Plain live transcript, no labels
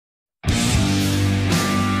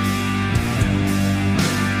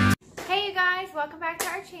welcome back to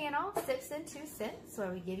our channel, Sips and 2 Cents, where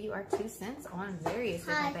we give you our 2 cents on various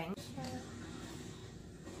different things.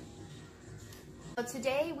 So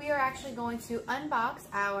today we are actually going to unbox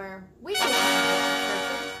our weekly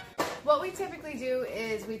subscription. What we typically do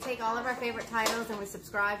is we take all of our favorite titles and we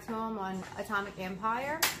subscribe to them on Atomic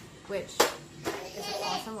Empire, which is an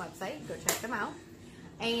awesome website. Go check them out.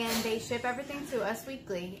 And they ship everything to us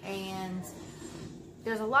weekly, and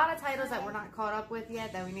there's a lot of titles that we're not caught up with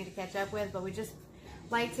yet that we need to catch up with, but we just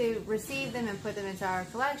like to receive them and put them into our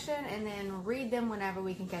collection and then read them whenever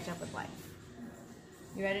we can catch up with life.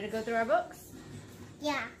 You ready to go through our books?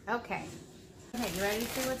 Yeah. Okay. Okay, you ready to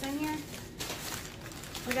see what's in here?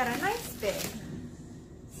 We got a nice big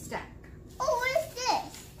stack. Oh, what is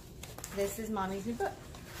this? This is Mommy's new book.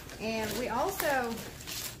 And I also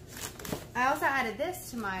added this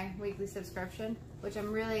to my weekly subscription, which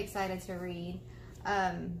I'm really excited to read.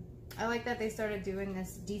 I like that they started doing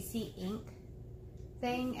this DC Ink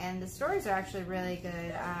thing, and the stories are actually really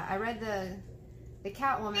good. I read the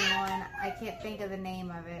Catwoman one. I can't think of the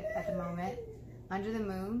name of it at the moment. Under the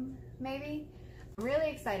Moon, maybe? I'm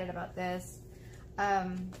really excited about this.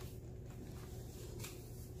 The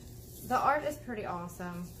art is pretty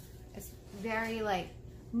awesome. It's very like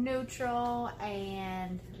neutral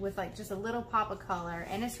and with like just a little pop of color,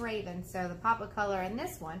 and it's Raven, so the pop of color in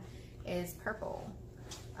this one is purple.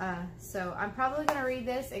 So I'm probably going to read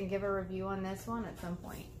this and give a review on this one at some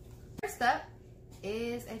point. First up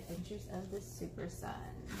is Adventures of the Super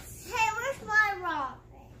Sons. Hey, where's my Robin?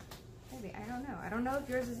 Maybe, I don't know. I don't know if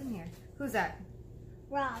yours is in here. Who's that?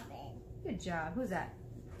 Robin. Good job. Who's that?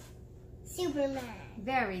 Superman.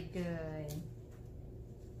 Very good.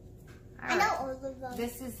 I know all of them.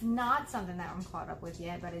 This is not something that I'm caught up with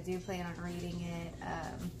yet, but I do plan on reading it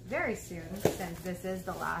very soon, since this is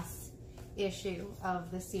the last issue of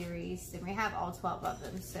the series, and we have all 12 of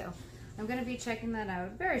them, so I'm going to be checking that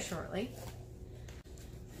out very shortly.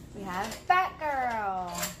 We have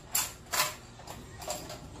Batgirl.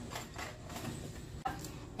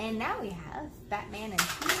 And now we have Batman and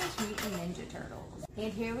Teenage Mutant Ninja Turtles.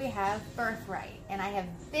 And here we have Birthright. And I have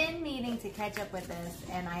been needing to catch up with this,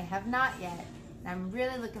 and I have not yet. And I'm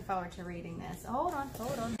really looking forward to reading this. Hold on,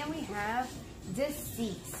 hold on. And we have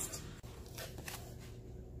Deceased.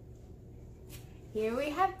 Here we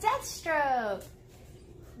have Deathstroke.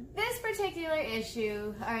 This particular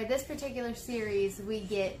issue, or this particular series, we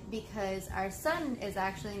get because our son is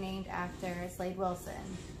actually named after Slade Wilson.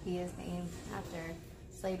 He is named after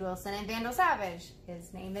Slade Wilson, and Vandal Savage.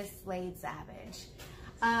 His name is Slade Savage.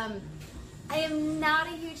 I am not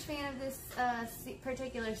a huge fan of this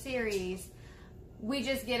particular series. We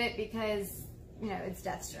just get it because, you know, it's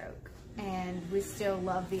Deathstroke. And we still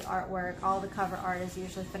love the artwork. All the cover art is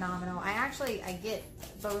usually phenomenal. I get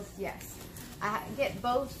both, yes. I get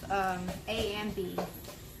both A and B.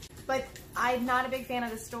 But I'm not a big fan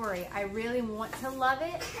of the story. I really want to love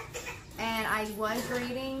it. And I was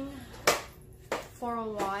reading for a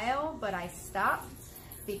while, but I stopped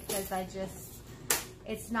because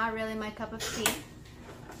it's not really my cup of tea.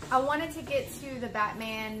 I wanted to get to the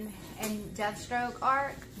Batman and Deathstroke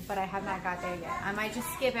arc, but I have not got there yet. I might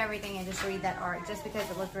just skip everything and just read that arc just because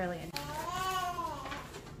it looked really interesting.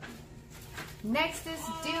 Next is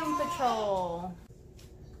Doom Patrol.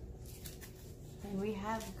 And we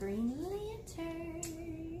have Green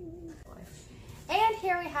Lantern. And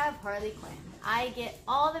here we have Harley Quinn. I get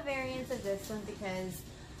all the variants of this one because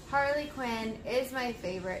Harley Quinn is my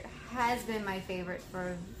favorite, has been my favorite for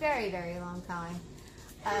a very, very long time.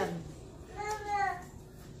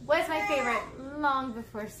 Was my favorite long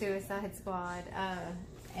before Suicide Squad,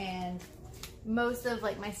 and most of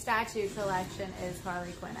like my statue collection is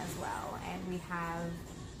Harley Quinn as well, and we have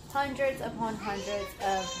hundreds upon hundreds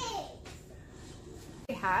of.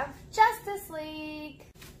 We have Justice League.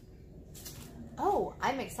 Oh,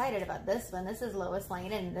 I'm excited about this one. This is Lois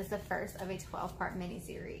Lane, and this is the first of a 12-part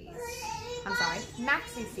miniseries. I'm sorry,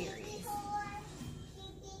 maxi series.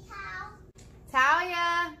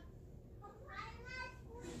 Talia,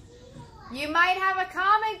 you might have a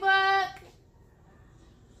comic book.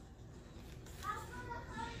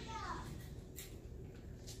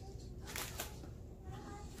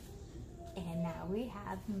 And now we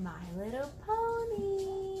have My Little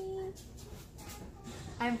Pony.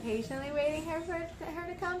 I'm patiently waiting for her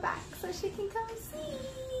to come back so she can come see.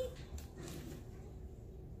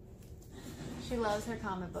 She loves her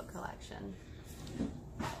comic book collection.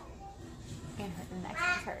 And the next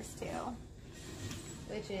one's hers too,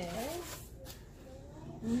 which is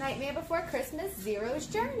Nightmare Before Christmas, Zero's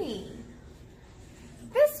Journey.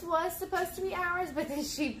 This was supposed to be ours, but then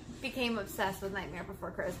she became obsessed with Nightmare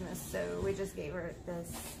Before Christmas, so we just gave her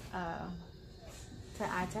this to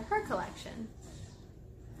add to her collection.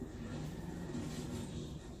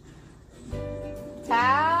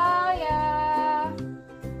 Talia!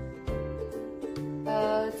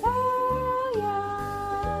 Oh, Talia!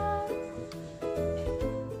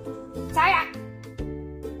 Talia!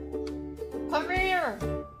 Come here!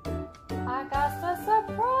 I got a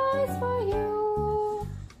surprise for you!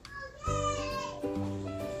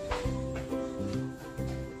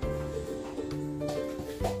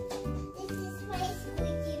 This is my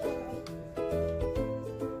squeaky toy.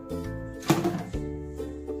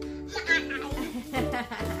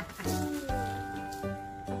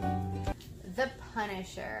 The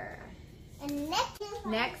Punisher. And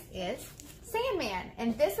Next is Sandman,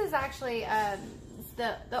 and this is actually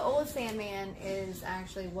the old Sandman is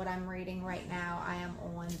actually what I'm reading right now. I am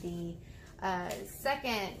on the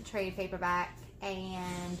second trade paperback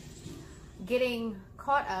and getting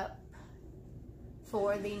caught up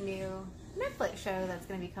for the new Netflix show that's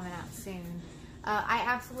going to be coming out soon. I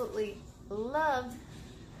absolutely loved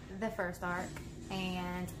the first arc,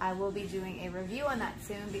 and I will be doing a review on that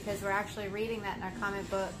soon because we're actually reading that in our comic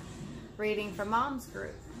book reading for Mom's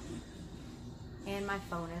group. And my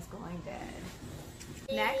phone is going dead.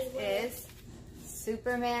 Next is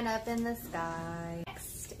Superman Up in the Sky.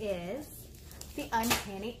 Next is the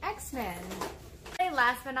Uncanny X-Men. And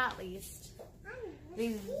last but not least,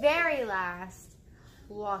 the very last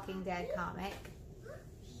Walking Dead comic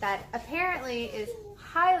that apparently is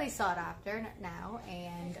highly sought after now,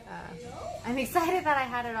 and I'm excited that I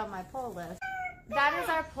had it on my pull list. That is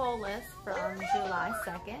our pull list from July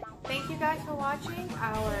 2nd. Thank you guys for watching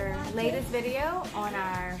our latest video on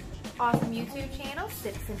our awesome YouTube channel,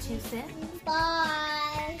 Sips and 2 Cents.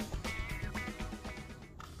 Bye.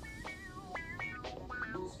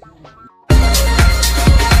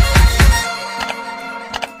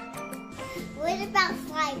 What about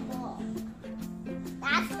Slime Ball?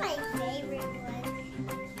 That's my favorite one.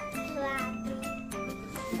 Flappy.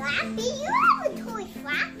 Flappy? You have a toy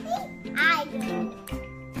Flappy? I do.